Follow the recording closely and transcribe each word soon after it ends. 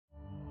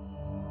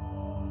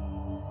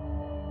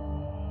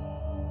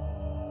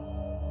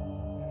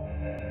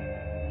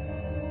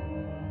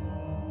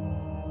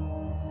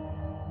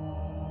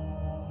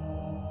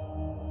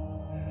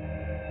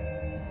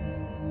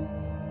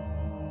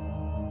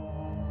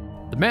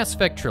The Mass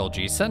Effect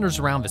trilogy centers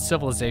around the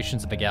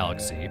civilizations of the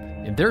galaxy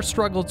and their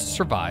struggle to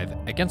survive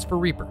against the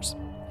Reapers,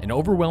 an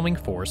overwhelming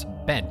force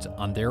bent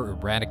on their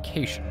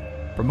eradication.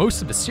 For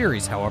most of the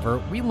series,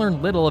 however, we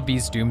learn little of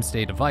these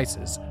doomsday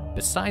devices,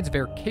 besides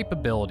their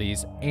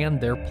capabilities and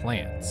their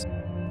plans.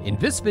 In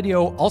this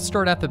video, I'll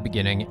start at the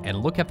beginning and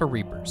look at the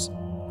Reapers,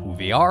 who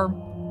they are,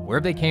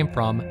 where they came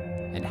from,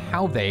 and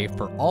how they,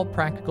 for all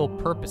practical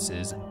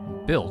purposes,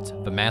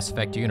 built the Mass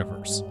Effect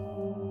universe.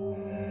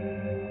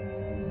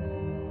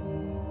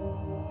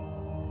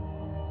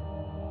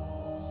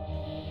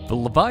 The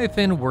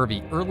Leviathan were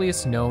the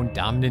earliest known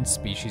dominant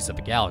species of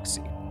the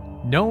galaxy.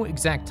 No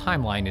exact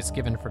timeline is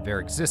given for their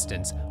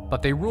existence,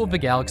 but they ruled the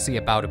galaxy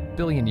about 1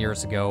 billion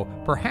years ago,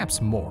 perhaps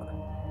more.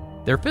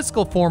 Their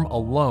physical form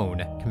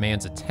alone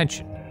commands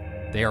attention.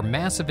 They are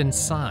massive in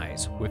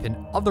size, with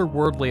an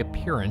otherworldly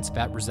appearance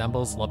that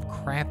resembles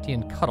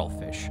Lovecraftian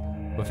cuttlefish,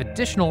 with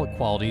additional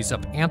qualities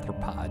of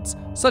arthropods,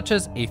 such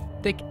as a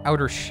thick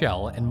outer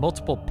shell and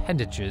multiple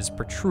appendages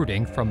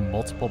protruding from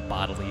multiple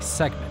bodily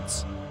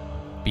segments.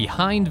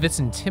 Behind this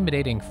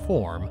intimidating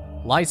form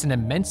lies an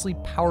immensely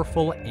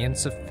powerful and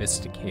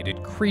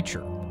sophisticated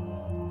creature.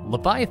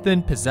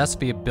 Leviathan possess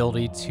the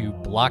ability to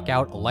block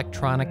out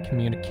electronic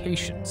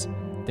communications.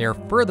 They are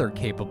further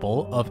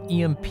capable of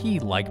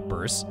EMP-like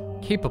bursts,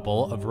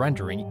 capable of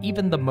rendering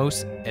even the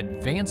most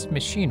advanced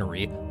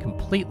machinery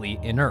completely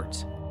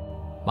inert.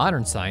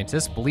 Modern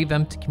scientists believe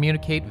them to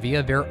communicate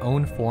via their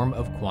own form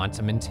of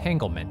quantum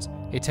entanglement,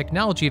 a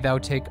technology that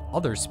would take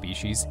other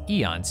species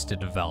eons to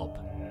develop.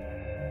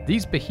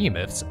 These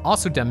behemoths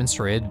also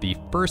demonstrated the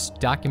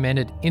first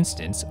documented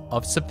instance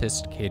of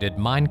sophisticated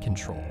mind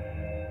control.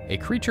 A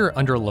creature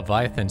under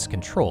Leviathan's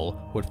control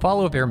would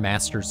follow their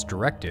master's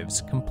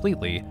directives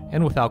completely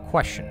and without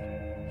question.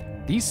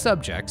 These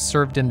subjects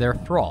served in their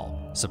thrall,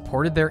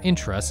 supported their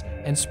interests,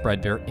 and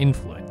spread their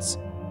influence.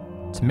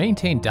 To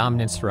maintain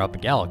dominance throughout the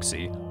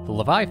galaxy, the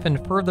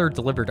Leviathan further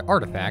delivered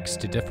artifacts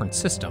to different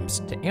systems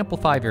to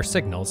amplify their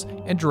signals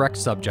and direct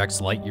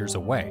subjects light years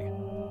away.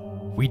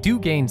 We do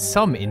gain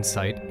some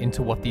insight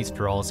into what these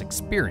thralls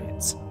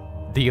experience.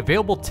 The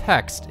available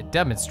text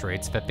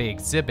demonstrates that they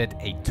exhibit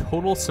a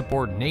total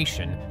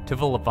subordination to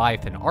the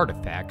Leviathan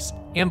artifacts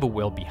and the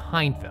will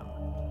behind them.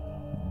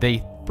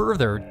 They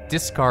further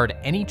discard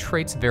any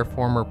traits of their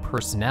former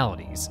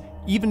personalities,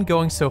 even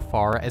going so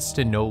far as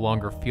to no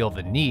longer feel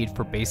the need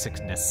for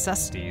basic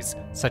necessities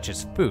such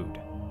as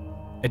food.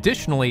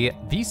 Additionally,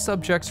 these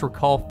subjects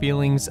recall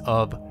feelings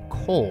of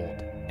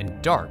cold and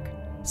dark,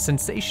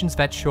 sensations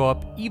that show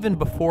up even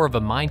before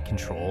the mind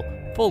control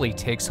fully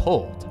takes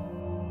hold.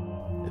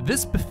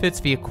 This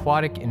befits the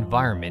aquatic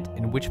environment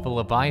in which the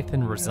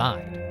Leviathan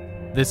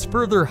reside. This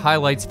further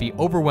highlights the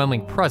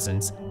overwhelming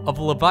presence of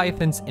the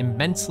Leviathan's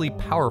immensely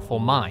powerful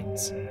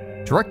minds.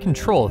 Direct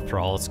control of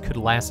thralls could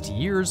last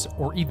years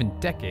or even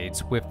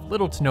decades with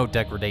little to no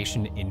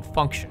degradation in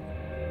function.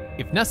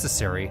 If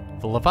necessary,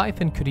 the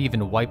Leviathan could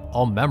even wipe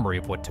all memory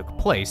of what took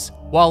place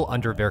while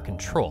under their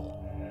control.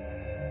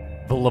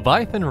 The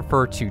Leviathan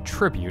refer to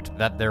tribute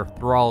that their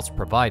thralls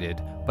provided,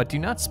 but do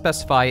not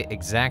specify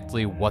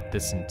exactly what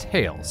this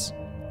entails.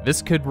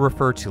 This could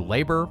refer to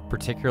labor,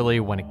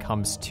 particularly when it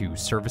comes to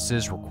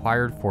services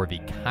required for the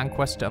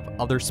conquest of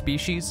other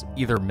species,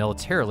 either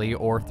militarily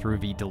or through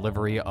the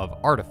delivery of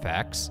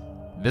artifacts.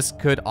 This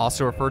could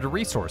also refer to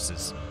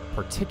resources,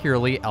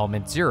 particularly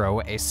Element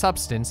Zero, a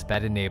substance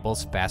that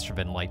enables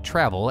faster-than-light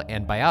travel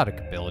and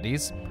biotic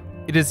abilities.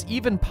 It is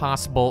even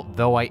possible,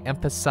 though I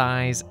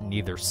emphasize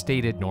neither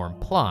stated nor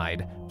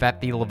implied, that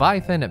the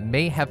Leviathan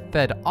may have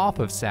fed off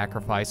of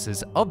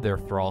sacrifices of their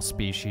thrall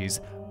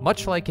species,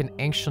 much like an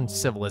ancient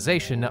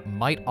civilization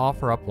might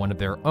offer up one of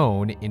their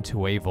own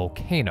into a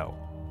volcano.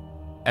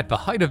 At the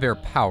height of their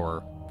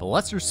power, the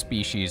lesser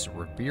species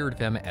revered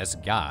them as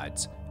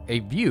gods, a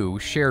view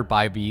shared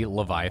by the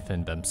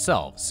Leviathan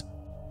themselves.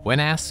 When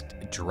asked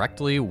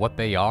directly what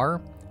they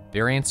are,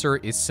 their answer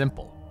is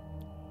simple: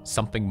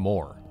 something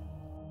more.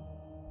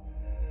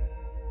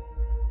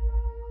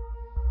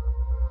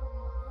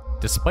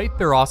 Despite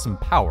their awesome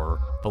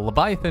power, the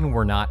Leviathan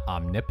were not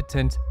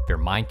omnipotent, their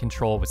mind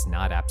control was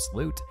not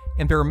absolute,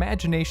 and their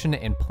imagination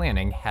and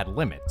planning had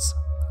limits.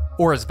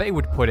 Or as they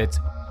would put it,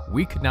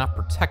 we could not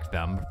protect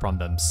them from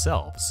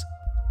themselves.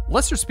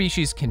 Lesser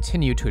species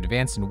continued to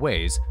advance in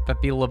ways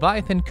that the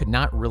Leviathan could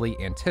not really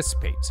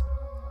anticipate.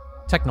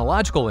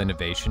 Technological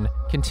innovation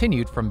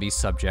continued from these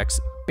subjects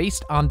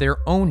based on their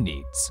own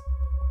needs.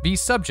 These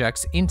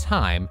subjects, in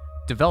time,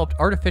 developed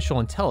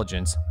artificial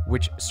intelligence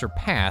which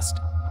surpassed,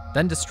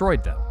 then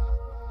destroyed them.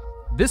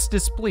 This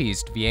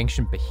displeased the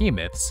ancient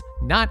behemoths,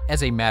 not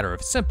as a matter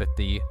of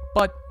sympathy,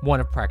 but one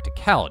of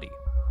practicality.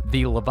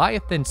 The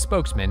Leviathan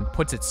spokesman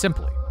puts it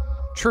simply: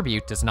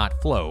 tribute does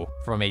not flow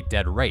from a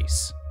dead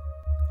race.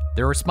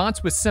 Their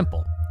response was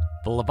simple: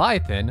 the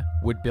Leviathan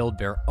would build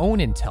their own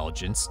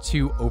intelligence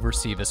to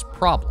oversee this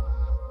problem.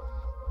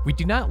 We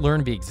do not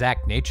learn the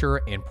exact nature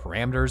and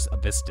parameters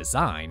of this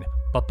design,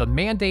 but the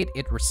mandate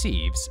it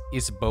receives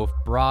is both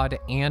broad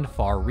and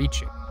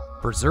far-reaching.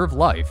 Preserve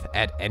life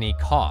at any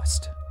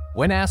cost.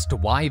 When asked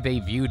why they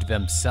viewed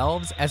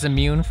themselves as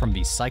immune from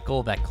the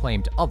cycle that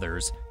claimed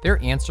others,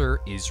 their answer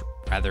is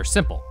rather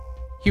simple: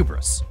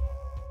 hubris.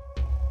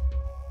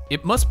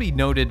 It must be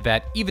noted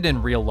that even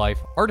in real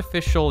life,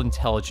 artificial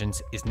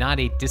intelligence is not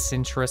a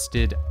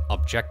disinterested,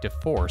 objective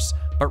force,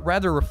 but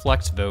rather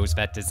reflects those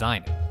that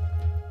design it.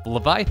 The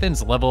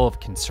Leviathan's level of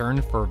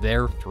concern for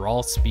their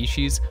thrall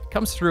species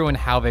comes through in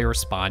how they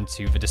respond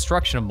to the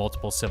destruction of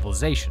multiple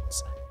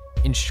civilizations.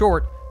 In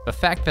short, the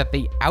fact that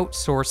they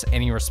outsource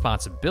any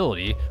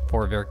responsibility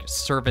for their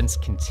servants'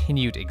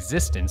 continued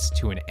existence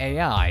to an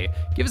AI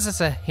gives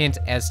us a hint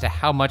as to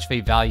how much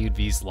they valued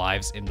these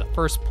lives in the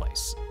first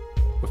place.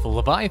 With the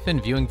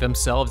Leviathan viewing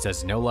themselves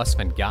as no less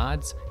than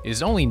gods, it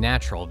is only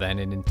natural that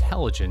an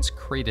intelligence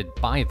created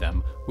by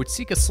them would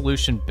seek a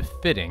solution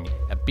befitting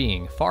a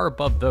being far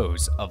above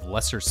those of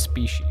lesser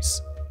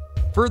species.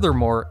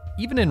 Furthermore,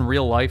 even in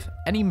real life,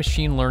 any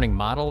machine learning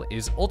model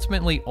is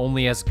ultimately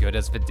only as good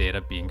as the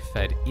data being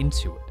fed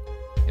into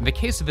it. In the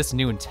case of this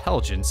new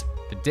intelligence,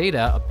 the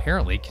data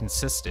apparently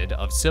consisted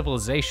of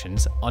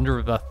civilizations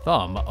under the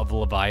thumb of the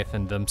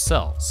Leviathan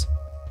themselves.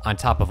 On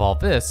top of all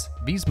this,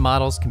 these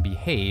models can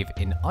behave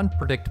in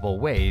unpredictable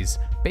ways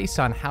based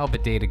on how the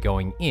data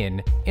going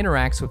in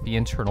interacts with the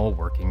internal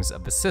workings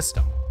of the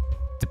system.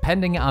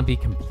 Depending on the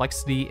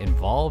complexity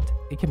involved,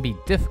 it can be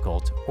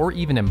difficult or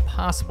even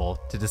impossible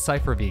to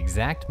decipher the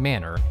exact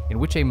manner in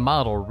which a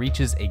model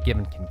reaches a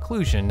given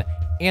conclusion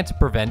and to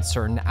prevent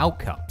certain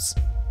outcomes.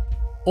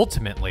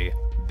 Ultimately,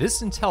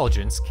 this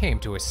intelligence came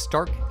to a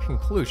stark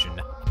conclusion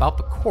about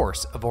the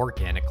course of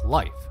organic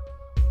life.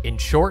 In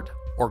short,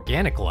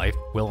 organic life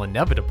will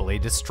inevitably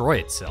destroy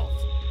itself.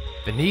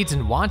 The needs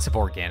and wants of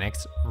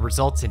organics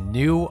results in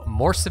new,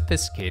 more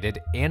sophisticated,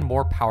 and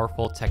more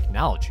powerful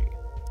technology.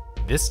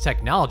 This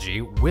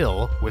technology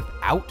will,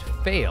 without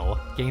fail,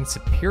 gain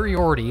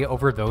superiority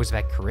over those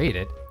that create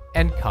it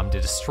and come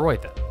to destroy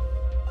them.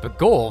 The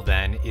goal,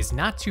 then, is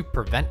not to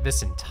prevent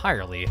this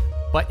entirely,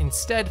 but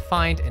instead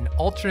find an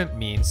alternate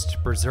means to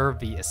preserve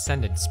the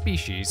ascendant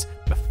species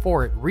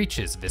before it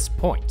reaches this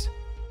point.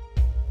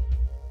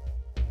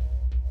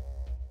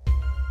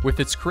 With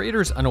its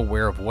creators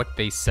unaware of what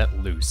they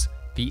set loose,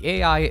 the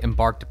AI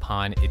embarked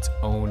upon its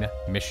own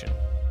mission.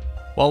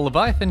 While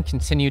Leviathan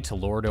continued to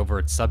lord over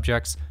its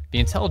subjects, the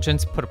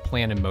intelligence put a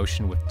plan in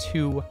motion with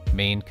two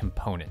main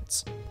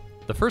components.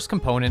 The first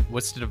component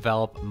was to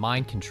develop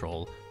mind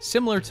control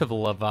similar to the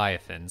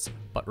Leviathan's,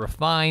 but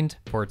refined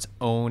for its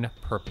own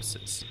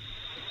purposes.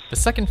 The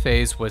second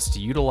phase was to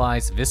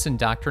utilize this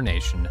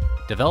indoctrination,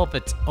 develop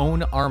its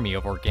own army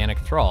of organic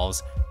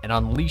thralls, and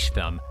unleash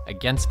them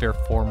against their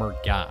former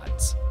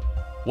gods.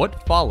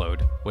 What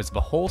followed was the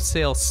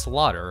wholesale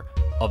slaughter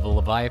of the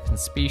Leviathan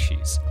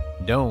species,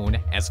 known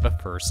as the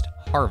First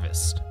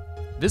Harvest.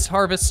 This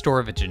harvest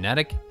stored the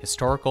genetic,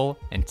 historical,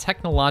 and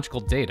technological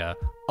data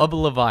of the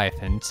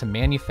Leviathan to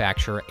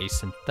manufacture a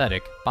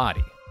synthetic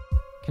body.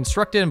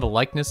 Constructed in the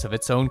likeness of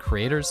its own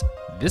creators,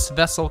 this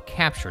vessel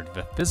captured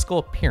the physical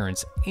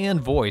appearance and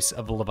voice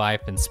of the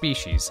Leviathan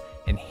species,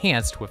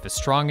 enhanced with the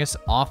strongest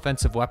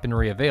offensive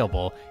weaponry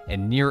available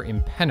and near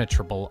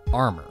impenetrable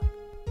armor.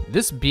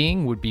 This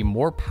being would be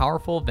more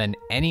powerful than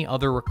any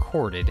other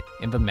recorded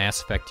in the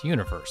Mass Effect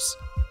universe.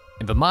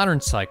 In the modern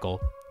cycle,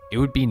 it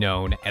would be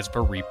known as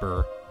the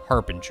Reaper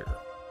Harbinger.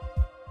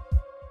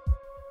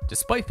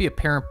 Despite the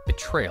apparent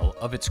betrayal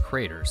of its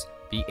creators,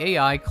 the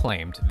AI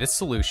claimed this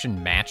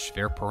solution matched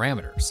their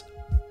parameters.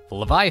 The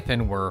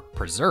Leviathan were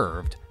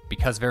preserved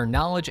because their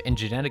knowledge and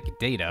genetic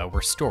data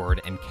were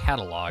stored and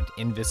cataloged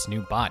in this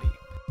new body.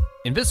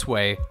 In this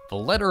way, the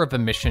letter of the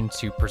mission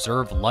to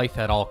preserve life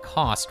at all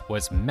cost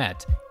was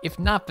met, if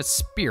not the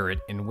spirit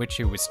in which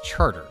it was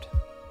chartered.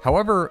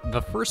 However,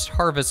 the First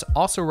Harvest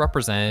also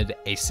represented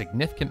a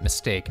significant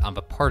mistake on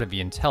the part of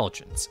the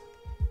intelligence.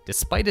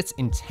 Despite its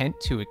intent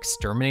to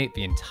exterminate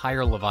the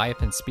entire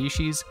Leviathan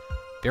species,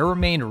 there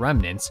remained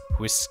remnants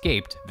who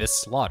escaped this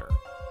slaughter.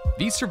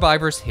 These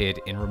survivors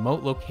hid in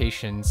remote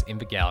locations in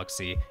the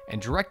galaxy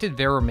and directed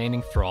their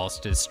remaining thralls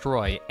to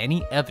destroy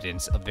any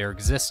evidence of their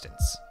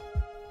existence.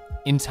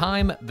 In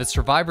time, the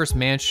survivors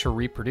managed to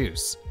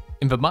reproduce.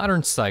 In the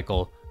modern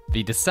cycle,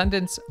 the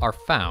descendants are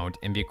found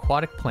in the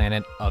aquatic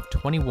planet of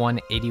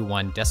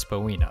 2181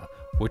 Despoina,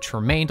 which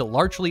remained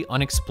largely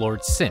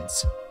unexplored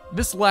since.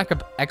 This lack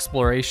of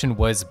exploration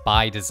was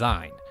by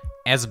design,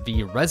 as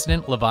the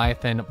resident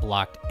Leviathan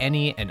blocked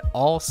any and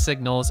all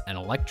signals and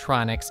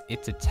electronics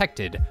it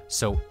detected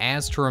so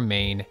as to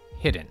remain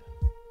hidden.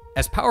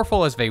 As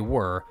powerful as they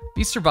were,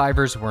 these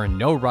survivors were in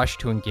no rush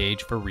to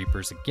engage the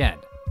Reapers again,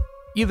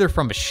 either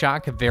from the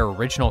shock of their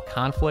original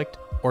conflict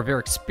or their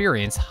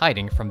experience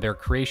hiding from their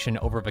creation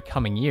over the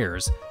coming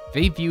years.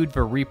 They viewed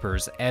the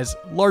Reapers as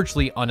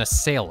largely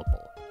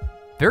unassailable.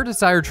 Their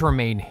desire to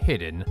remain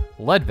hidden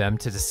led them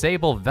to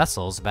disable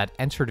vessels that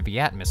entered the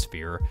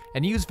atmosphere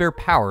and use their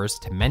powers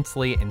to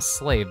mentally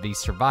enslave these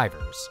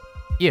survivors,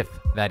 if,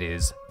 that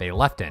is, they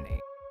left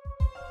any.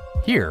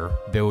 Here,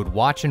 they would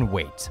watch and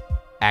wait,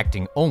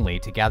 acting only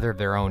to gather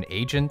their own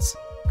agents,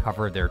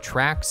 cover their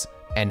tracks,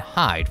 and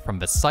hide from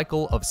the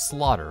cycle of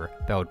slaughter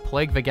that would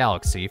plague the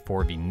galaxy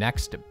for the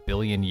next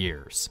billion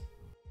years.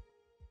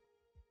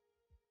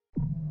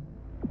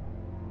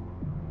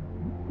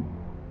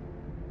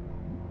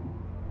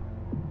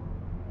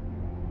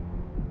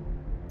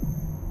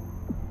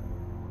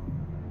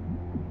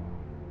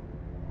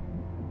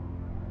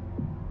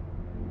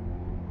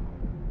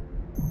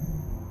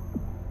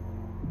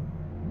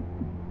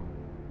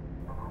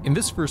 In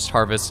this first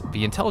harvest,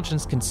 the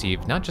intelligence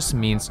conceived not just a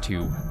means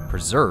to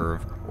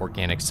preserve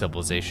organic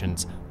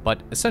civilizations,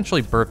 but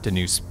essentially birthed a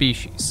new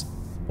species.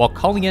 While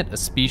calling it a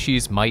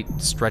species might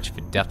stretch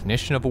the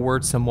definition of a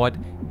word somewhat,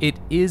 it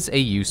is a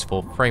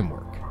useful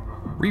framework.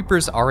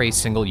 Reapers are a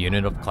single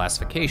unit of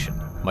classification,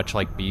 much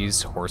like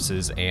bees,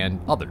 horses,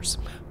 and others.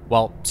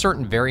 While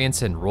certain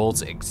variants and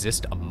roles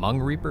exist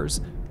among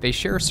Reapers, they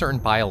share certain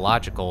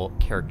biological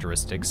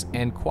characteristics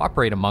and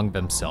cooperate among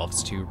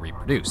themselves to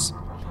reproduce.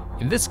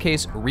 In this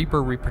case,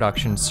 Reaper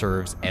reproduction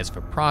serves as the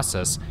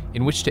process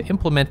in which to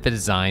implement the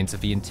designs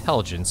of the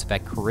intelligence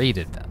that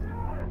created them.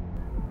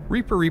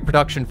 Reaper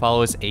reproduction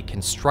follows a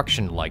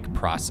construction-like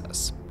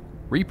process.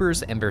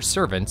 Reapers and their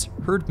servants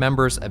herd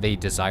members of a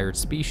desired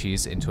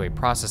species into a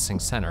processing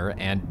center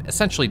and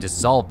essentially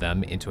dissolve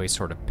them into a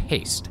sort of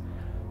paste.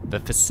 The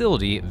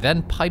facility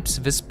then pipes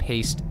this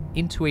paste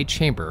into a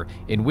chamber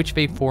in which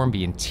they form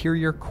the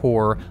interior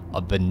core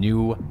of the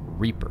new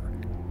Reaper.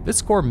 This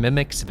core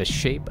mimics the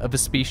shape of the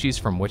species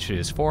from which it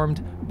is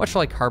formed, much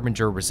like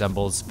Harbinger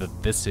resembles the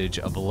visage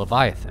of a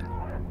Leviathan.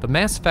 The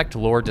Mass Effect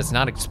lore does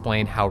not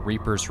explain how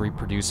Reapers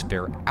reproduce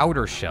their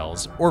outer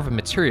shells or the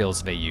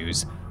materials they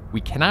use.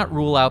 We cannot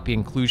rule out the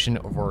inclusion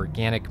of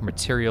organic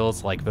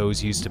materials like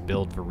those used to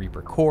build the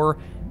Reaper core.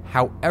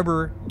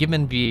 However,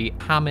 given the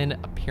common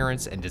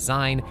appearance and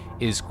design,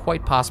 it is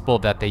quite possible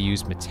that they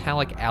use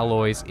metallic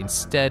alloys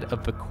instead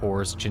of the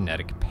core's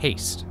genetic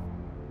paste.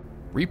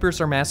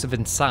 Reapers are massive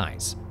in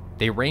size.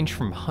 They range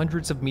from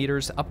hundreds of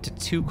meters up to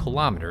 2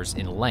 kilometers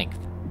in length.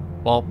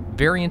 While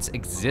variants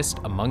exist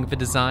among the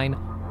design,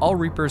 all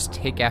Reapers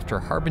take after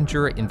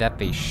Harbinger in that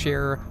they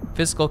share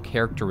physical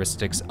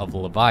characteristics of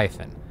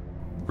Leviathan.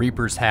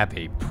 Reapers have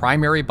a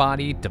primary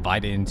body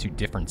divided into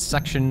different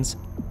sections,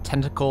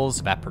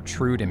 tentacles that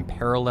protrude in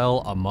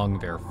parallel among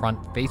their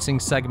front-facing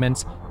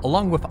segments,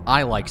 along with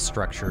eye-like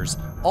structures,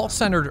 all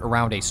centered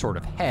around a sort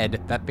of head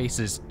that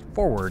faces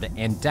forward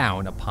and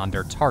down upon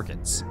their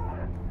targets.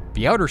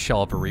 The outer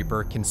shell of a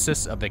Reaper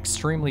consists of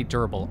extremely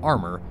durable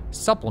armor,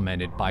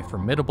 supplemented by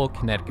formidable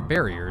kinetic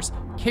barriers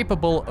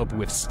capable of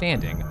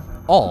withstanding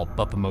all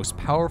but the most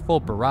powerful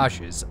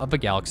barrages of the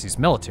galaxy's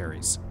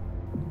militaries.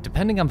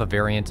 Depending on the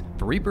variant,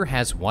 the Reaper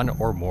has one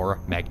or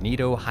more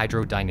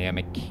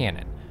magneto-hydrodynamic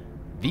cannon.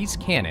 These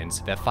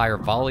cannons that fire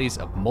volleys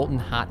of molten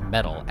hot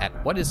metal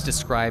at what is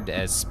described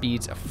as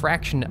speeds a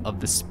fraction of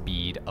the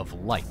speed of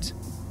light.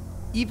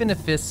 Even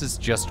if this is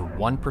just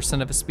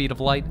 1% of the speed of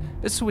light,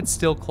 this would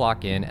still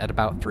clock in at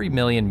about 3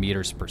 million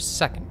meters per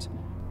second.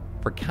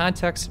 For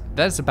context,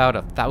 that is about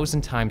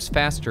 1,000 times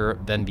faster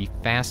than the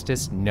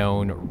fastest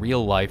known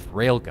real-life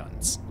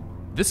railguns.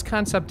 This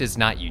concept is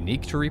not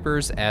unique to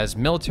Reapers, as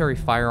military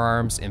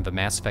firearms in the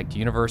Mass Effect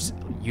universe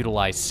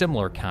utilize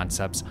similar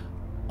concepts.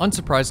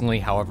 Unsurprisingly,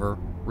 however,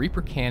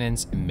 Reaper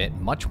cannons emit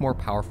much more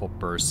powerful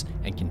bursts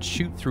and can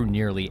shoot through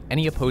nearly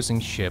any opposing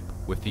ship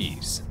with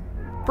ease.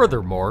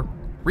 Furthermore,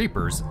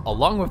 Reapers,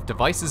 along with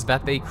devices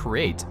that they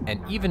create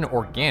and even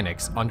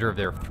organics under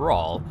their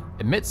thrall,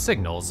 emit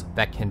signals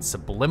that can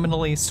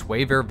subliminally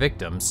sway their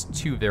victims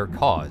to their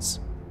cause.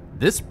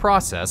 This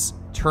process,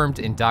 termed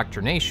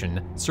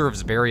indoctrination,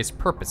 serves various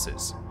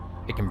purposes.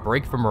 It can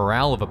break the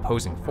morale of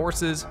opposing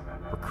forces,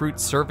 recruit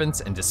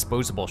servants and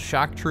disposable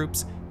shock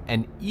troops,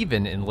 and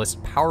even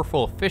enlist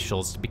powerful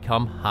officials to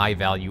become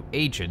high-value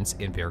agents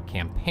in their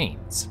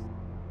campaigns.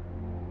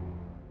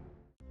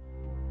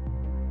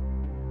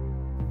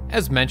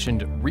 As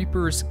mentioned,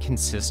 Reapers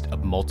consist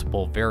of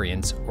multiple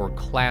variants or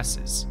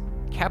classes.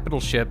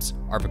 Capital ships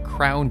are the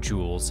crown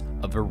jewels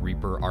of a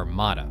Reaper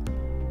armada.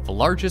 The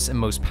largest and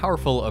most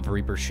powerful of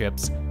Reaper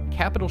ships,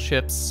 capital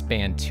ships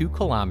span 2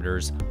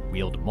 kilometers,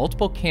 wield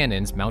multiple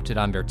cannons mounted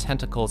on their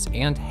tentacles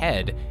and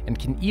head, and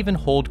can even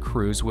hold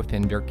crews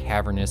within their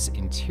cavernous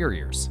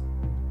interiors.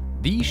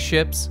 These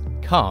ships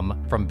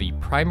come from the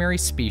primary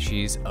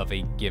species of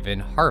a given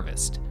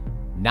harvest.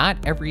 Not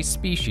every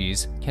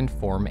species can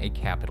form a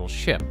capital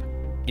ship.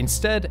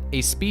 Instead,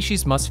 a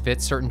species must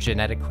fit certain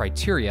genetic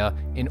criteria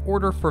in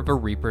order for the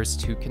Reapers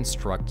to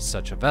construct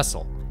such a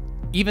vessel.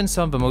 Even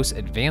some of the most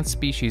advanced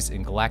species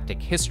in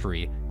galactic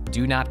history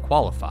do not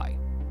qualify.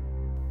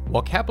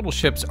 While capital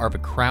ships are the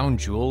crown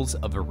jewels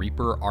of a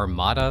Reaper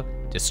armada,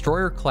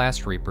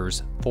 destroyer-class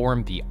Reapers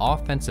form the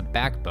offensive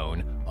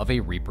backbone of a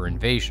Reaper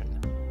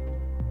invasion.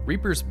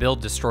 Reapers build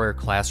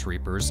destroyer-class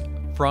Reapers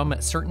from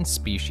certain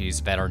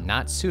species that are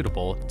not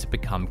suitable to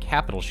become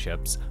capital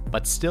ships,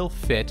 but still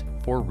fit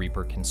for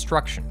Reaper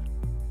construction.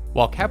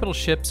 While capital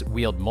ships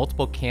wield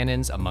multiple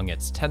cannons among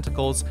its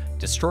tentacles,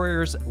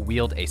 destroyers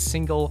wield a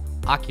single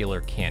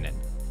ocular cannon.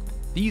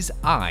 These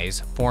eyes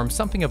form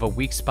something of a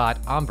weak spot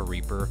on the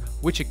Reaper,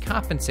 which it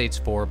compensates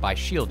for by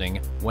shielding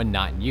when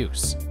not in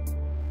use.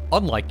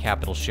 Unlike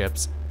capital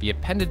ships, the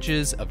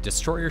appendages of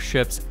destroyer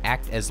ships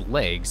act as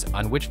legs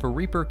on which the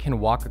Reaper can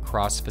walk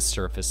across the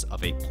surface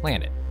of a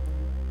planet.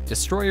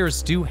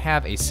 Destroyers do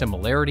have a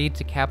similarity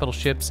to capital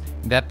ships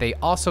in that they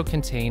also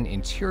contain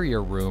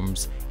interior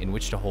rooms in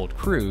which to hold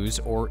crews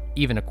or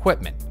even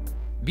equipment.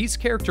 These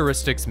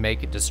characteristics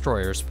make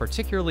destroyers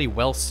particularly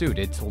well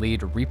suited to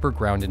lead Reaper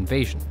ground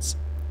invasions.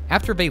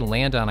 After they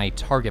land on a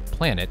target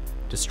planet,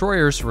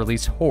 destroyers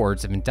release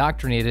hordes of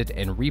indoctrinated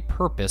and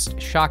repurposed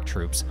shock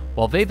troops,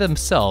 while they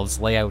themselves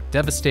lay out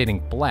devastating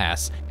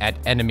blasts at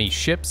enemy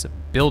ships,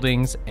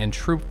 buildings, and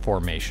troop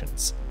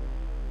formations.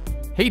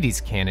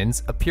 Hades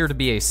cannons appear to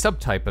be a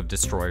subtype of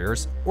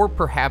destroyers, or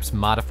perhaps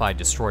modified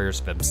destroyers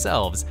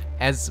themselves,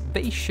 as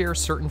they share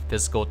certain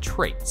physical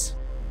traits.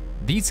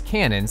 These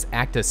cannons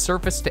act as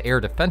surface-to-air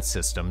defense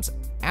systems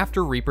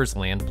after Reapers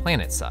land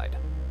planetside.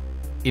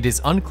 It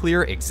is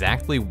unclear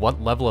exactly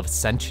what level of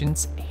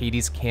sentience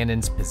Hades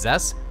cannons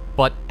possess,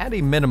 but at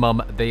a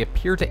minimum, they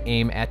appear to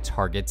aim at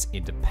targets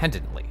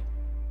independently.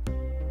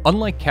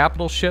 Unlike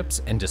capital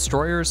ships and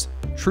destroyers,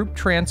 troop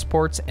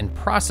transports and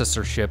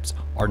processor ships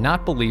are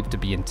not believed to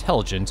be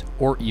intelligent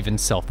or even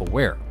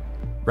self-aware.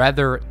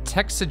 Rather,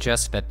 tech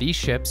suggests that these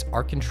ships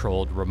are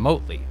controlled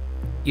remotely,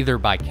 either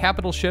by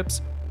capital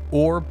ships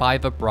or by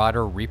the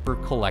broader Reaper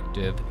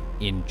collective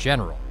in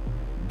general.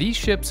 These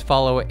ships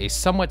follow a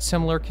somewhat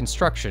similar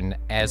construction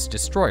as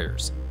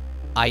destroyers,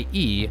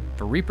 i.e.,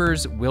 the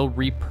Reapers will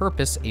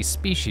repurpose a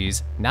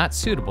species not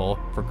suitable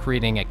for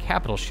creating a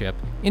capital ship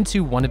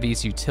into one of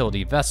these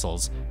utility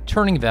vessels,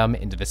 turning them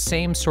into the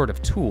same sort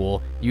of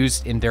tool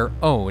used in their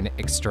own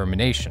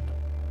extermination.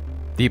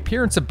 The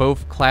appearance of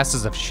both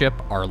classes of ship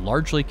are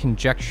largely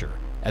conjecture,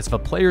 as the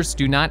players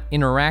do not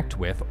interact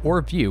with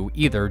or view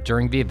either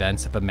during the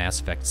events of a Mass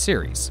Effect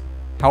series.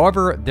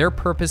 However, their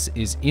purpose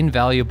is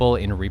invaluable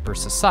in Reaper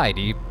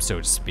society, so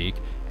to speak,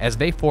 as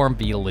they form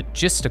the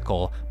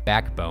logistical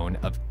backbone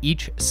of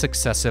each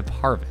successive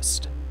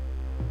harvest.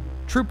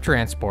 Troop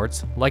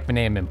transports, like the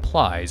name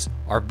implies,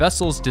 are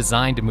vessels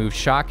designed to move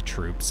shock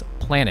troops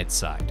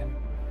planetside.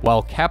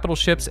 While capital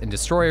ships and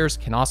destroyers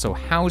can also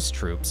house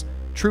troops,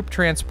 troop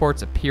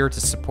transports appear to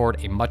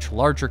support a much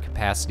larger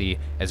capacity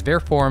as their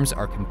forms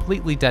are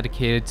completely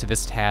dedicated to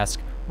this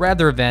task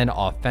rather than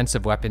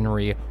offensive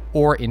weaponry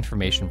or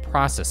information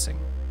processing.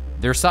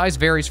 Their size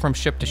varies from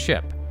ship to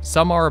ship.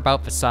 Some are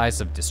about the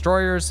size of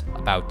destroyers,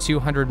 about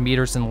 200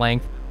 meters in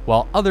length,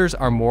 while others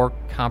are more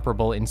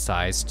comparable in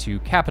size to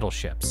capital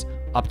ships,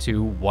 up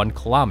to 1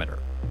 kilometer.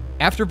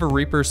 After the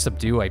Reapers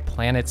subdue a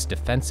planet's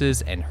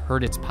defenses and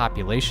hurt its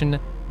population,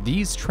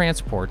 these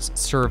transports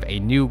serve a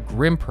new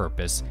grim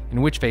purpose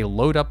in which they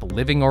load up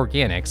living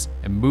organics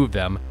and move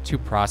them to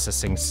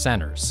processing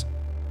centers.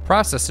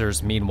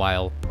 Processors,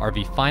 meanwhile, are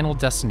the final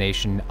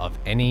destination of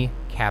any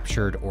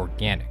captured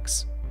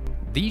organics.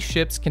 These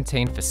ships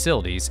contain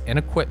facilities and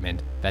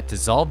equipment that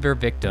dissolve their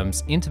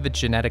victims into the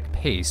genetic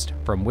paste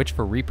from which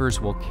the Reapers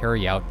will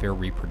carry out their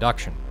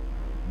reproduction.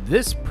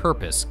 This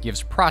purpose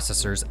gives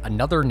processors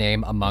another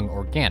name among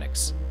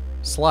organics: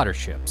 slaughter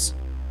ships.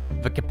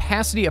 The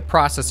capacity of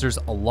processors,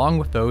 along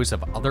with those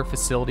of other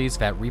facilities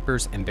that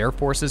Reapers and their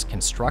forces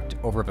construct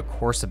over the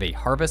course of a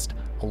harvest,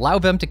 allow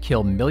them to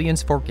kill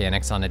millions of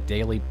organics on a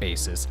daily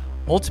basis,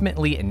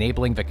 ultimately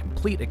enabling the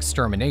complete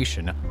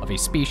extermination of a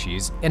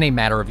species in a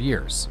matter of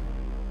years.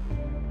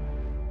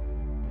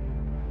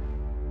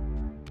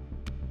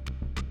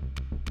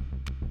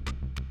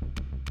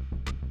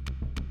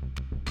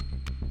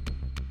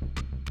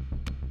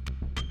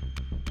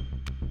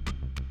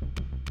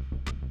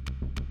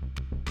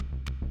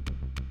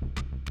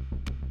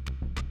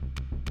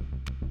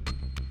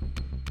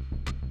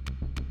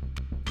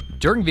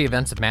 During the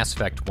events of Mass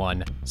Effect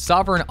 1,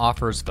 Sovereign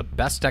offers the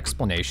best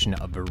explanation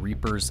of the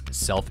Reaper's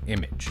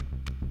self-image.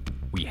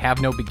 We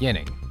have no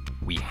beginning.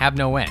 We have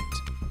no end.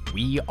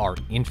 We are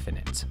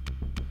infinite.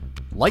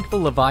 Like the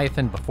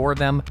Leviathan before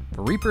them,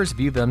 the Reapers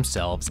view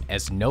themselves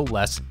as no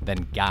less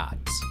than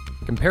gods.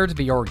 Compared to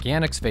the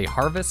organics they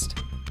harvest,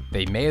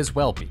 they may as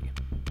well be.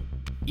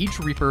 Each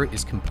Reaper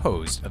is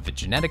composed of the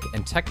genetic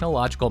and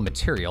technological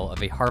material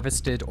of a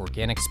harvested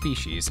organic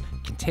species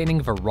containing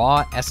the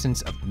raw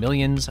essence of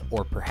millions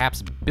or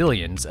perhaps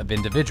billions of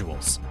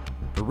individuals.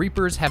 The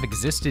Reapers have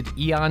existed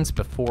eons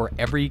before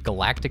every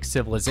galactic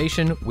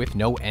civilization with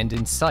no end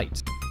in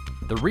sight.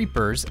 The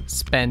Reapers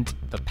spent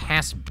the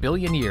past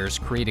billion years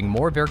creating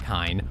more of their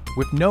kind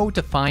with no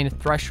defined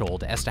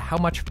threshold as to how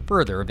much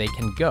further they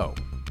can go.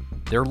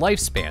 Their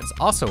lifespans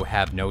also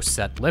have no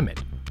set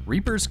limit.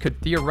 Reapers could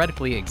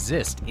theoretically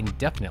exist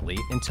indefinitely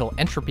until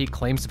entropy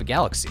claims the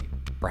galaxy,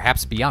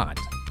 perhaps beyond.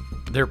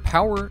 Their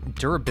power,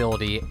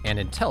 durability, and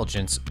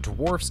intelligence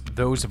dwarfs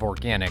those of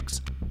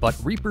organics, but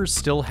Reapers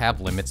still have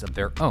limits of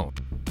their own.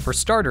 For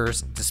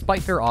starters,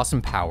 despite their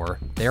awesome power,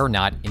 they are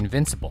not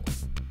invincible.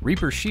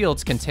 Reaper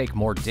shields can take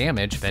more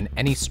damage than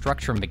any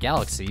structure in the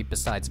galaxy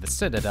besides the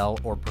Citadel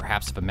or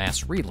perhaps the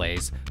mass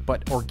relays,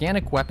 but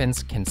organic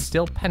weapons can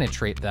still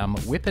penetrate them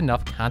with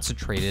enough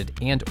concentrated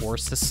and/or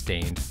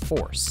sustained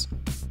force.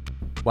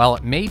 While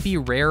it may be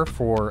rare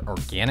for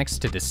organics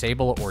to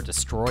disable or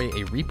destroy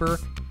a Reaper,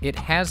 it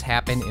has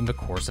happened in the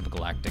course of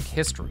galactic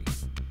history.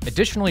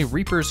 Additionally,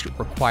 Reapers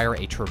require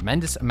a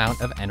tremendous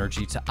amount of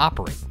energy to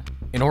operate.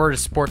 In order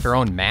to support their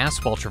own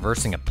mass while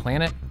traversing a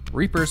planet,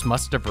 Reapers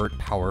must divert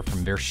power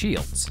from their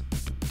shields.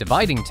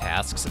 Dividing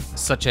tasks,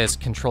 such as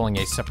controlling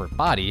a separate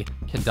body,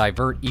 can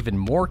divert even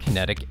more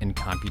kinetic and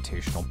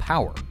computational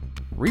power.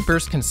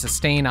 Reapers can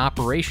sustain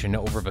operation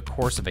over the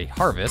course of a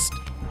harvest,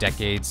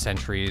 decades,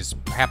 centuries,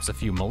 perhaps a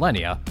few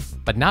millennia,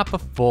 but not the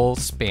full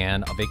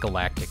span of a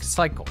galactic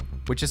cycle,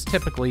 which is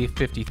typically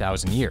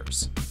 50,000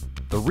 years.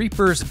 The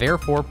Reapers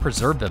therefore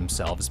preserve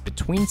themselves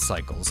between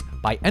cycles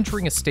by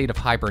entering a state of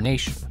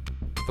hibernation.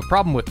 The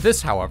problem with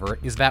this, however,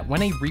 is that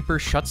when a Reaper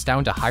shuts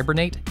down to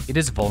hibernate, it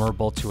is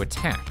vulnerable to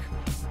attack.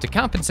 To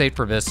compensate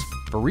for this,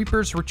 the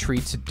Reapers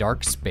retreat to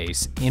dark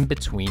space in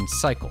between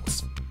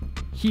cycles.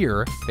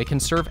 Here, they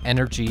conserve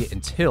energy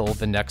until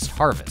the next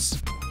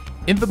harvest.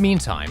 In the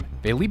meantime,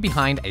 they leave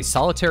behind a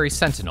solitary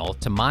sentinel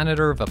to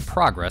monitor the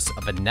progress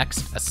of a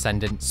next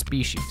ascendant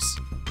species.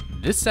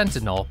 This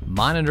sentinel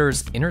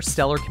monitors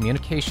interstellar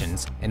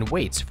communications and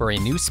waits for a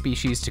new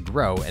species to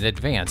grow and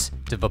advance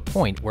to the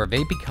point where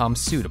they become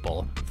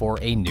suitable for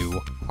a new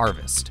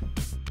harvest.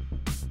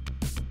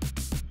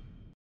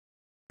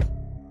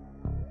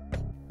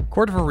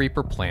 Core to the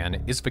Reaper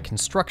plan is the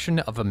construction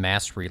of a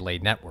mass relay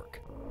network.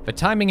 The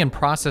timing and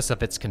process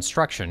of its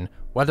construction,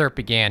 whether it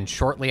began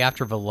shortly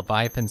after the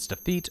Leviathan's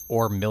defeat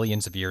or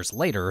millions of years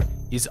later,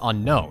 is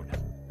unknown.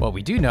 What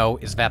we do know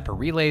is that the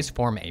relays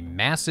form a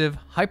massive,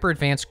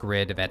 hyper-advanced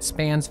grid that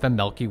spans the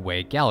Milky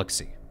Way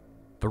galaxy.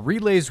 The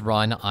relays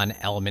run on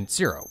Element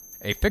Zero,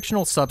 a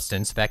fictional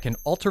substance that can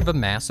alter the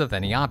mass of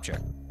any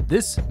object.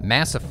 This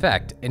mass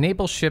effect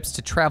enables ships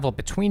to travel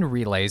between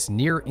relays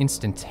near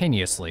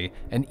instantaneously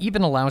and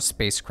even allows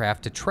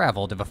spacecraft to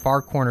travel to the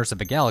far corners of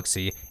the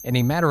galaxy in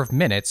a matter of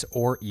minutes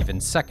or even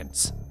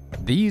seconds.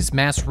 These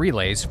mass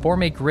relays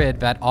form a grid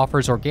that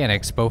offers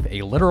organics both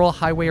a literal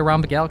highway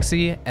around the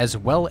galaxy as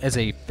well as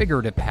a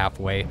figurative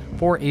pathway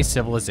for a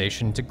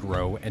civilization to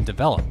grow and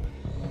develop.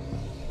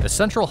 The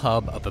central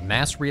hub of the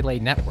mass relay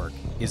network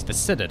is the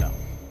Citadel.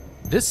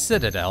 This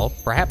Citadel,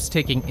 perhaps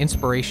taking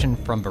inspiration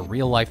from the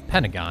real-life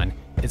Pentagon,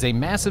 is a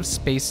massive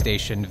space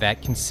station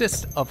that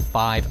consists of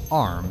 5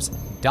 arms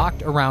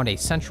docked around a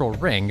central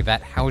ring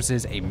that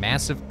houses a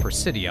massive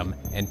presidium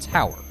and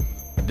tower.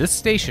 This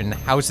station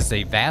houses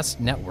a vast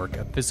network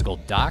of physical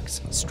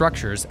docks,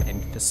 structures,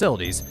 and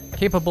facilities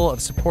capable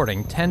of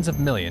supporting tens of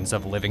millions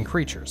of living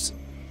creatures.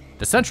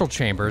 The central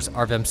chambers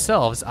are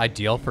themselves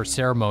ideal for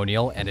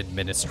ceremonial and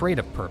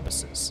administrative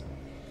purposes.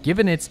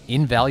 Given its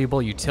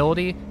invaluable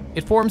utility,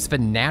 it forms the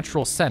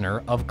natural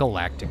center of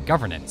galactic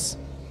governance.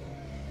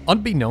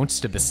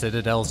 Unbeknownst to the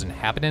Citadel's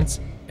inhabitants,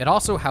 it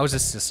also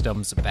houses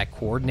systems that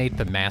coordinate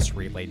the mass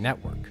relay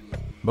network.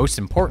 Most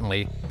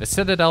importantly, the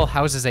Citadel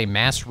houses a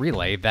mass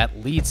relay that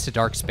leads to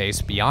dark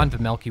space beyond the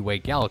Milky Way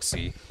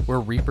galaxy,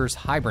 where Reapers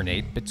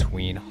hibernate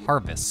between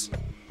harvests.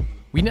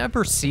 We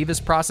never see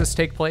this process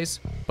take place,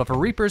 but the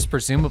Reapers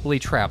presumably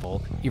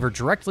travel either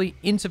directly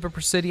into the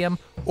Presidium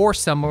or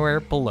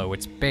somewhere below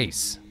its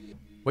base.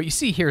 What you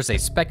see here is a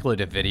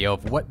speculative video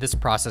of what this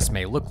process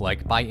may look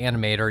like by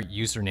animator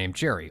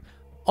UsernameGeri.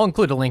 I'll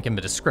include a link in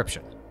the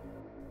description.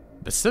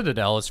 The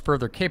Citadel is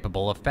further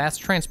capable of fast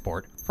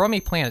transport from a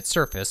planet's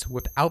surface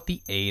without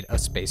the aid of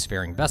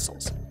spacefaring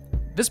vessels.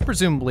 This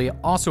presumably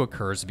also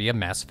occurs via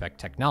Mass Effect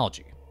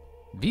technology.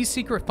 These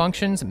secret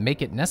functions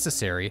make it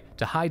necessary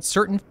to hide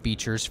certain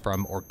features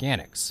from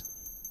organics.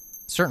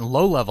 Certain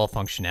low-level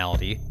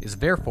functionality is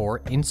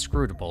therefore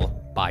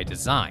inscrutable by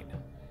design.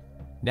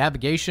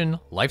 Navigation,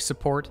 life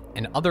support,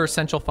 and other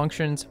essential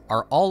functions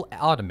are all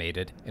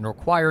automated and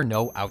require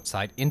no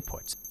outside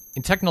inputs.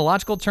 In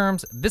technological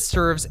terms, this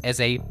serves as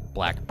a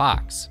black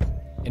box.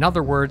 In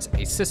other words,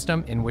 a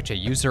system in which a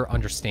user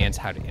understands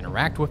how to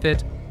interact with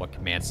it, what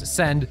commands to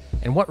send,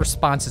 and what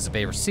responses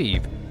they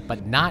receive,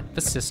 but not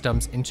the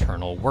system's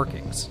internal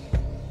workings.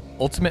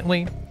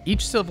 Ultimately,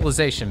 each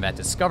civilization that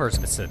discovers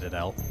the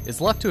Citadel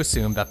is left to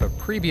assume that the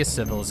previous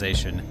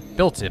civilization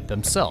built it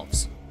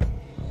themselves.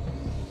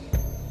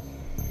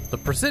 The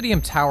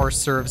Presidium Tower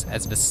serves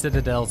as the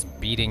Citadel's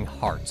beating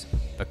heart,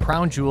 the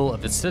crown jewel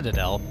of the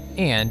Citadel,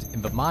 and,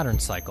 in the modern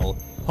cycle,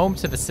 home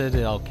to the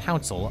Citadel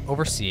Council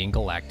overseeing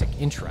galactic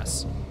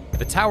interests.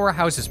 The tower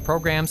houses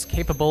programs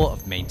capable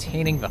of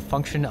maintaining the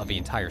function of the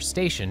entire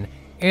station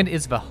and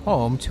is the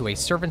home to a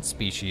servant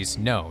species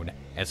known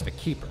as the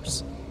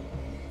Keepers.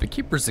 The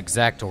Keepers'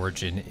 exact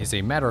origin is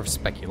a matter of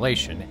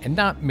speculation and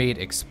not made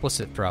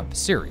explicit throughout the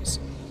series.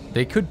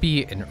 They could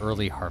be an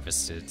early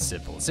harvested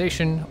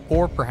civilization,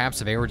 or perhaps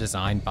they were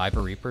designed by the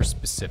Reapers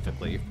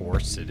specifically for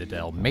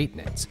Citadel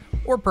maintenance,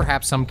 or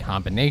perhaps some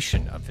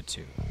combination of the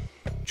two.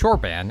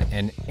 Chorban,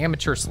 an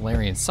amateur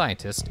Solarian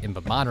scientist in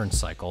the modern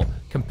cycle,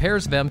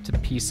 compares them to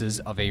pieces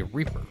of a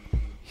Reaper.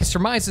 He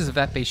surmises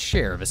that they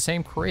share the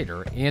same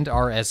creator and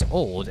are as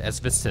old as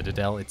the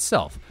Citadel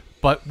itself,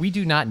 but we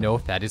do not know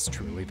if that is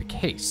truly the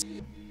case.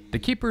 The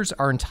Keepers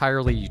are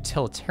entirely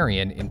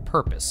utilitarian in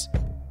purpose.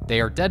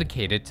 They are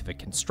dedicated to the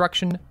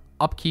construction,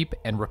 upkeep,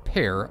 and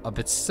repair of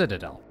its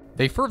Citadel.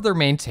 They further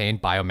maintain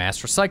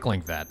biomass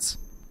recycling vats.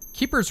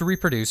 Keepers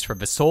reproduce for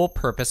the sole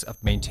purpose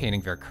of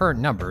maintaining their current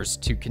numbers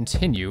to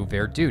continue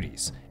their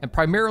duties, and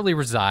primarily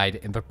reside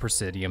in the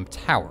Presidium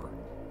Tower.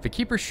 The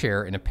Keepers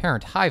share an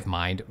apparent hive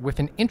mind with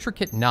an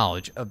intricate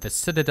knowledge of the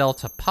Citadel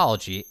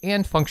topology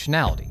and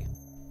functionality.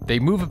 They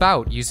move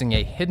about using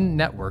a hidden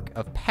network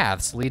of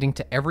paths leading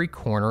to every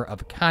corner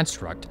of a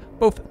construct,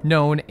 both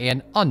known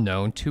and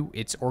unknown to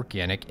its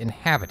organic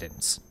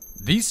inhabitants.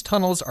 These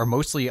tunnels are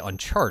mostly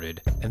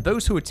uncharted, and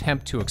those who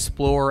attempt to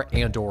explore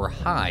and/or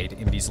hide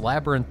in these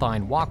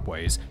labyrinthine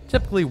walkways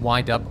typically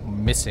wind up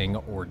missing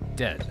or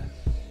dead.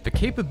 The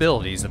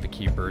capabilities of the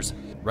Keepers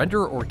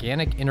render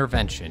organic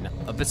intervention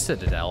of the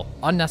Citadel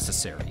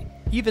unnecessary,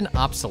 even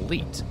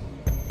obsolete.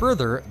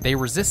 Further, they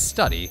resist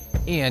study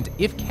and,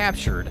 if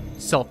captured,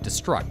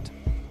 self-destruct.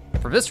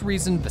 For this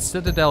reason, the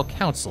Citadel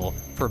Council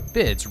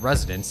forbids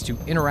residents to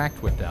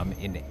interact with them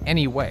in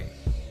any way.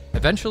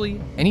 Eventually,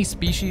 any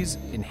species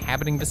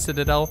inhabiting the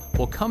Citadel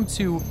will come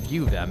to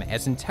view them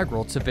as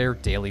integral to their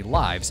daily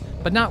lives,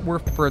 but not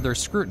worth further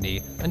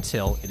scrutiny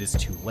until it is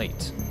too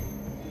late.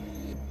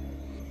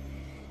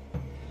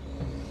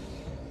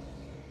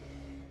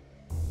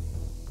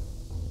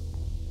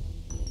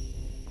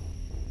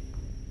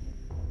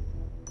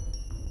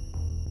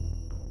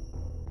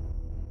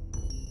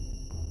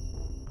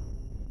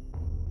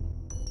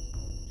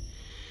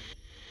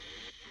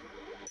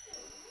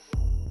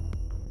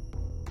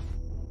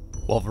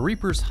 While the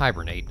Reapers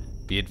hibernate,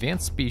 the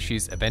advanced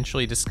species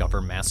eventually discover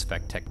Mass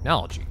Effect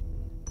technology.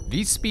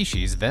 These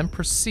species then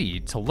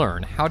proceed to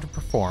learn how to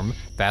perform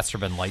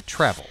faster-than-light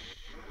travel.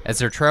 As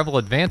their travel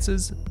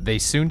advances, they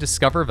soon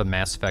discover the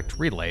Mass Effect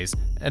relays,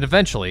 and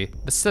eventually,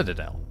 the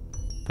Citadel.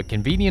 The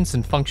convenience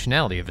and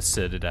functionality of the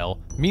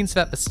Citadel means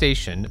that the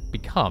station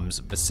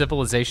becomes the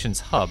civilization's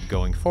hub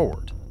going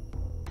forward.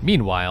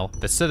 Meanwhile,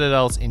 the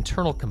Citadel's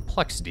internal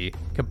complexity,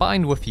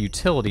 combined with the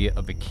utility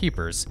of the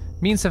Keepers,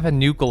 means that a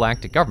new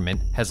galactic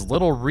government has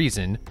little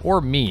reason or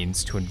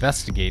means to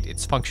investigate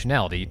its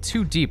functionality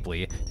too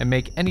deeply and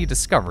make any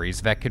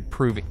discoveries that could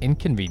prove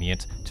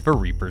inconvenient to the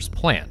Reapers'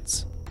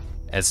 plans.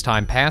 As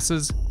time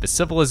passes, the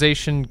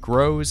civilization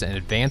grows and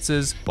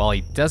advances while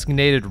a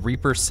designated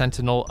Reaper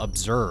Sentinel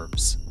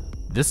observes.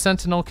 This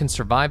Sentinel can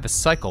survive the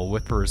cycle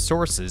with the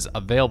resources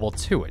available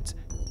to it,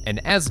 and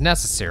as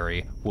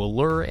necessary, will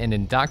lure and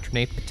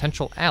indoctrinate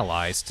potential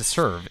allies to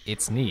serve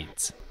its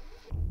needs.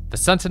 The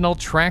Sentinel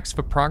tracks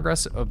the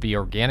progress of the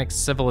organic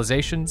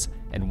civilizations,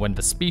 and when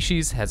the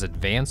species has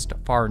advanced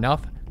far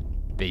enough,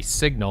 they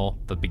signal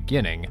the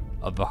beginning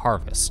of the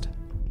harvest.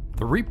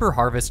 The Reaper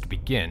harvest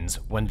begins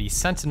when the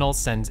Sentinel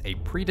sends a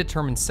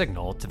predetermined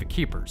signal to the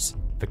Keepers.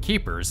 The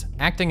Keepers,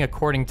 acting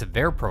according to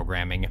their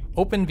programming,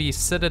 open the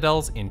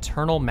Citadel's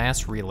internal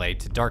mass relay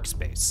to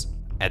darkspace.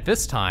 At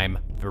this time,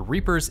 the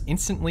Reapers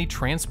instantly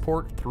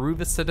transport through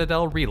the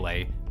Citadel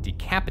relay,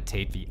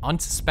 decapitate the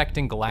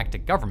unsuspecting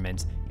galactic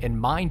government, and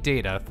mine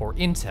data for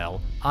intel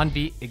on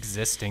the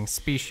existing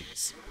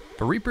species.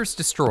 The Reapers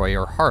destroy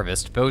or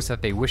harvest those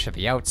that they wish at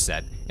the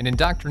outset and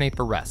indoctrinate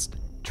the rest,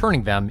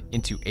 turning them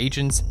into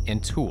agents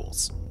and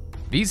tools.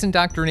 These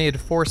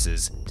indoctrinated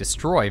forces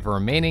destroy the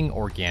remaining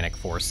organic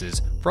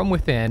forces from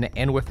within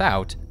and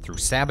without through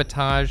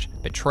sabotage,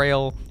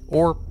 betrayal,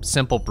 or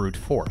simple brute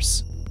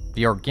force.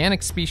 The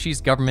organic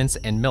species governments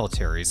and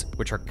militaries,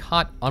 which are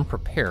caught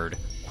unprepared,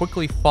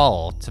 quickly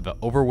fall to the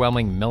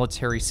overwhelming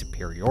military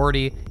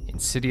superiority,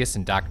 insidious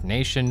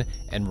indoctrination,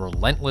 and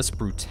relentless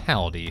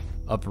brutality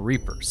of the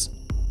Reapers.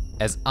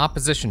 As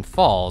opposition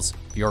falls,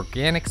 the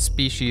organic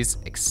species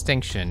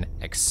extinction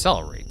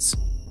accelerates.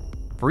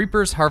 The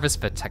Reapers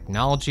harvest the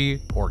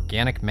technology,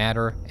 organic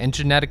matter, and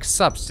genetic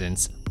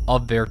substance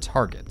of their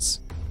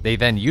targets. They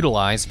then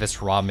utilize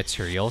this raw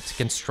material to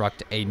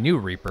construct a new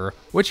Reaper,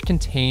 which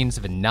contains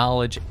the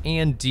knowledge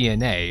and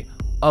DNA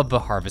of the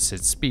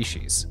harvested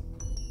species.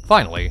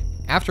 Finally,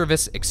 after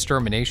this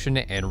extermination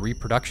and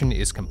reproduction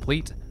is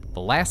complete, the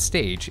last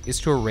stage is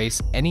to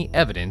erase any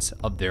evidence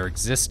of their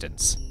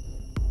existence.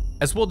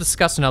 As we'll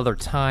discuss another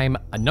time,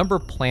 a number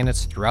of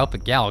planets throughout the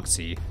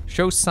galaxy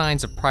show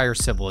signs of prior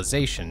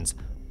civilizations,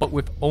 but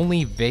with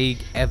only vague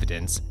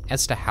evidence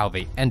as to how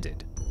they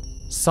ended.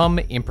 Some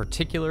in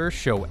particular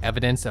show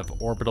evidence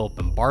of orbital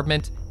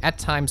bombardment, at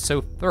times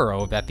so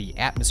thorough that the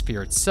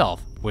atmosphere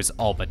itself was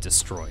all but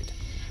destroyed.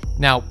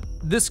 Now,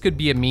 this could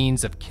be a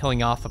means of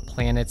killing off a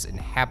planet's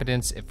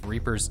inhabitants if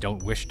Reapers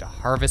don't wish to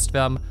harvest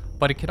them,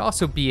 but it could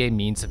also be a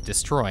means of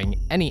destroying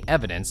any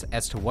evidence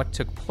as to what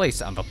took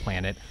place on the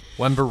planet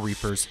when the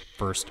Reapers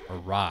first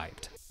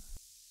arrived.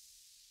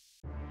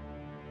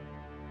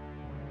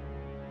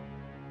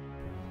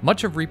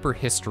 Much of Reaper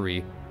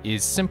history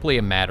is simply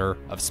a matter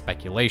of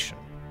speculation.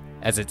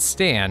 As it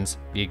stands,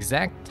 the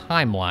exact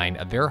timeline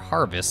of their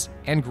harvest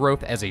and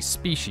growth as a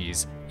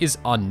species is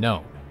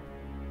unknown.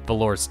 The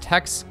lore's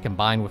text,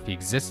 combined with the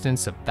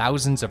existence of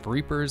thousands of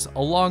Reapers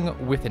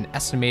along with an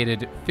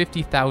estimated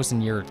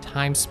 50,000-year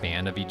time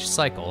span of each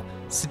cycle,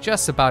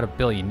 suggests about 1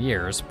 billion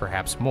years,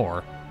 perhaps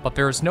more, but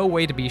there is no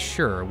way to be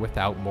sure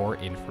without more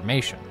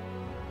information.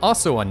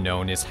 Also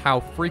unknown is how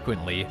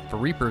frequently the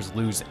Reapers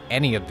lose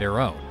any of their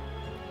own.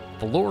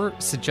 The lore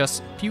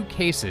suggests few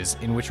cases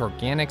in which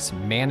organics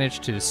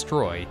manage to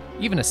destroy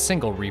even a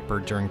single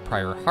Reaper during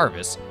prior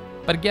harvests,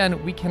 but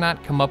again, we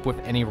cannot come up with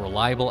any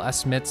reliable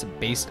estimates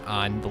based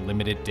on the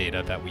limited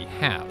data that we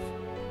have.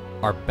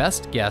 Our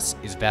best guess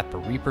is that the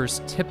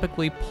Reapers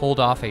typically pulled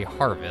off a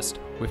harvest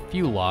with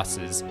few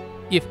losses,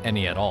 if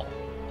any at all.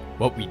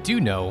 What we do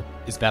know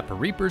is that the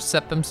Reapers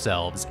set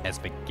themselves as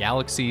the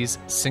galaxy's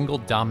single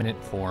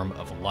dominant form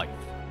of life.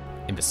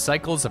 In the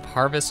cycles of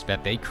harvest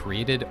that they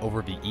created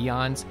over the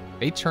eons,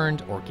 they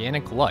turned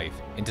organic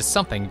life into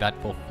something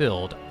that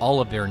fulfilled all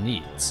of their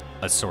needs: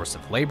 a source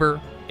of labor,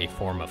 a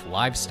form of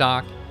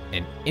livestock,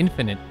 an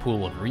infinite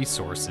pool of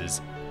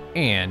resources,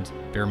 and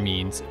their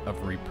means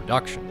of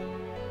reproduction.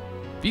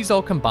 These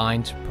all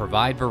combine to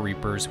provide the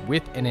Reapers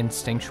with an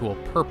instinctual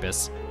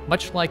purpose,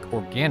 much like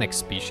organic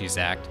species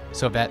act,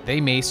 so that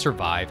they may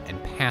survive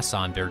and pass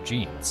on their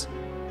genes.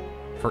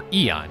 For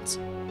eons,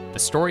 the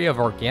story of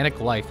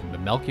organic life in the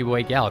Milky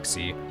Way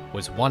galaxy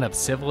was one of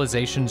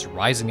civilizations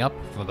rising up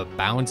from the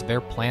bounds of their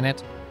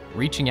planet,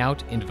 reaching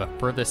out into the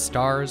furthest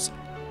stars,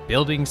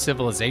 building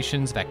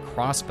civilizations that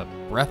crossed the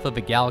breadth of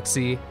the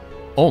galaxy,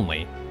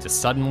 only to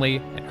suddenly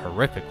and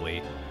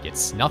horrifically get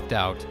snuffed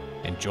out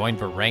and join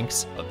the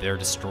ranks of their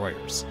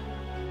destroyers.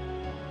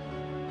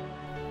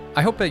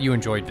 I hope that you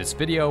enjoyed this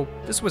video.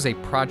 This was a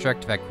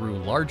project that grew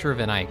larger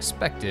than I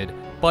expected,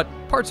 but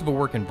parts of the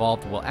work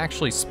involved will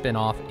actually spin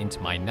off into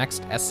my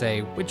next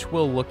essay, which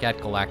will look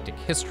at galactic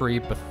history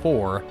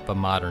before the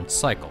modern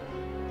cycle.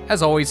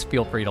 As always,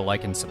 feel free to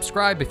like and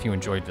subscribe if you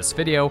enjoyed this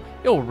video.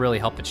 It will really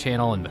help the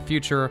channel in the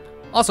future.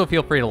 Also,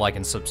 feel free to like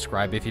and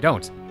subscribe if you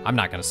don't. I'm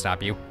not going to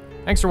stop you.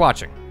 Thanks for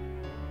watching.